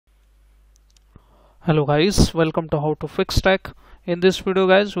Hello guys, welcome to How to Fix Tech. In this video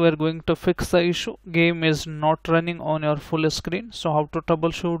guys, we are going to fix the issue. Game is not running on your full screen. So how to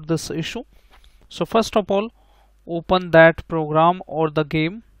troubleshoot this issue? So first of all, open that program or the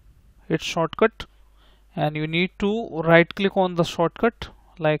game, its shortcut, and you need to right click on the shortcut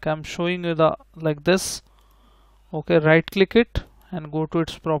like I'm showing you the like this. Okay, right click it and go to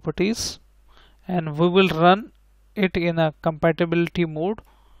its properties, and we will run it in a compatibility mode,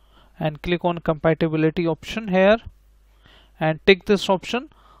 and click on compatibility option here and tick this option.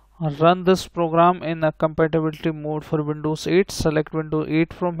 Run this program in a compatibility mode for Windows 8. Select Windows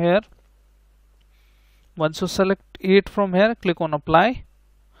 8 from here. Once you select 8 from here, click on apply,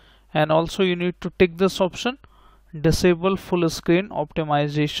 and also you need to tick this option, disable full screen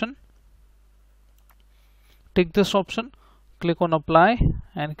optimization. Tick this option, click on apply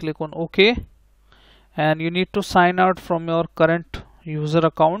and click on OK, and you need to sign out from your current user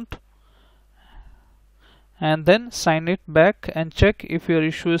account and then sign it back and check if your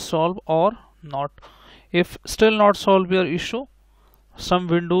issue is solved or not. If still not solved your issue, some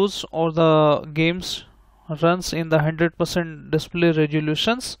Windows or the games runs in the 100% display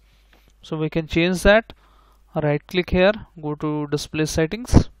resolutions, so we can change that. Right click here, go to display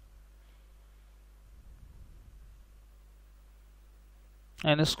settings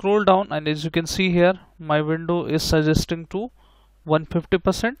and scroll down, and as you can see here my window is suggesting to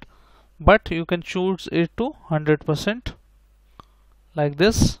 150%, but you can choose it to 100% like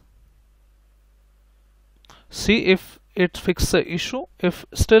this. See if it fixes the issue. If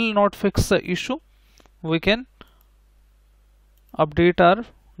still not fix the issue, we can update our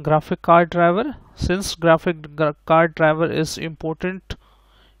graphic card driver, since graphic card driver is important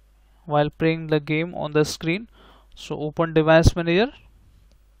while playing the game on the screen. So open device manager,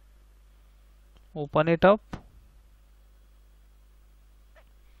 open it up,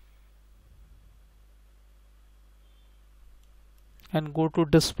 and go to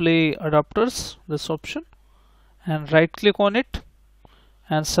display adapters, this option, and right click on it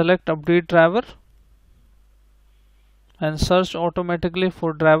and select update driver and search automatically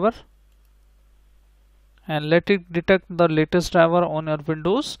for driver and let it detect the latest driver on your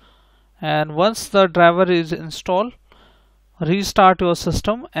Windows. And once the driver is installed, restart your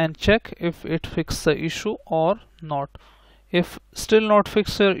system and check if it fixed the issue or not. If still not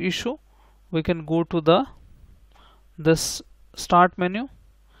fix your issue, we can go to this start menu,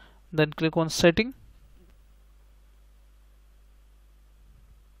 then click on setting,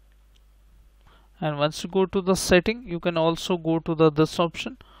 and once you go to the setting, you can also go to this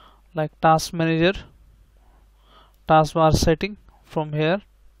option like task manager, taskbar setting. From here,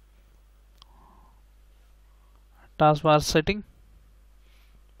 taskbar setting,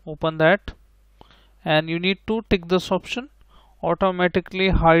 open that, and you need to tick this option, automatically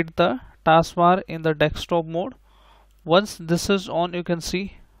hide the taskbar in the desktop mode. Once this is on, you can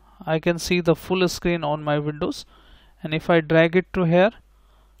see I can see the full screen on my Windows, and if I drag it to here,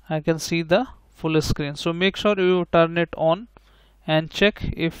 I can see the full screen. So make sure you turn it on and check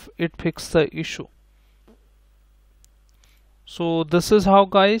if it fixed the issue. So this is how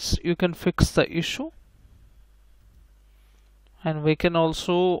guys you can fix the issue, and we can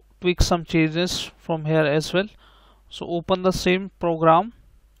also tweak some changes from here as well. So open the same program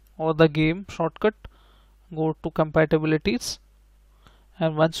or the game shortcut, go to compatibilities,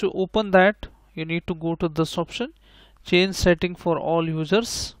 and once you open that, you need to go to this option, change setting for all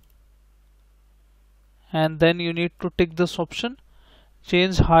users, and then you need to tick this option,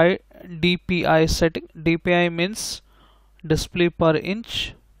 change high DPI setting. DPI means display per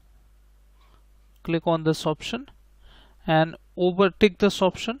inch. Click on this option and tick this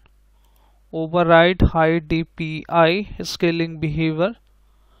option, override high DPI scaling behavior,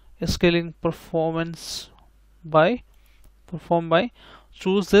 scaling performed by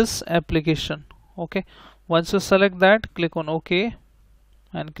choose this application. Okay, once you select that, click on OK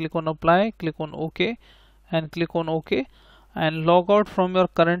and click on apply, click on OK and click on OK, and log out from your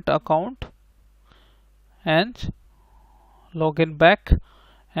current account and log in back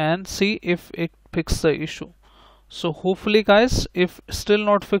and see if it fixed the issue. So hopefully guys, if still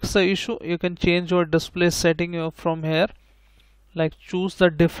not fix the issue, you can change your display setting from here, like choose the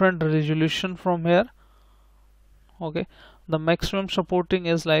different resolution from here. Okay, the maximum supporting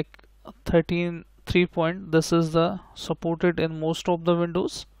is like 13.3 point. This is the supported in most of the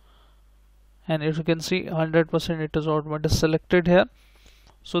Windows, and if you can see 100% it is automatically selected here.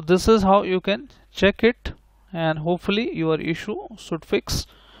 So this is how you can check it, and hopefully your issue should fix.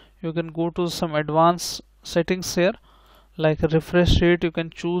 You can go to some advanced settings here, like refresh rate, you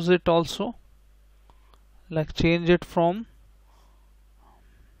can choose it also, like change it from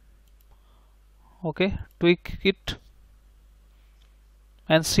Okay, tweak it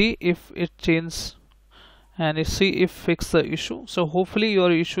and see if it changes, and see if fix the issue. So hopefully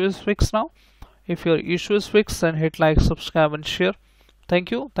your issue is fixed now. If your issue is fixed, then hit like, subscribe and share.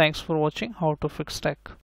 Thank you. Thanks for watching how to fix tech.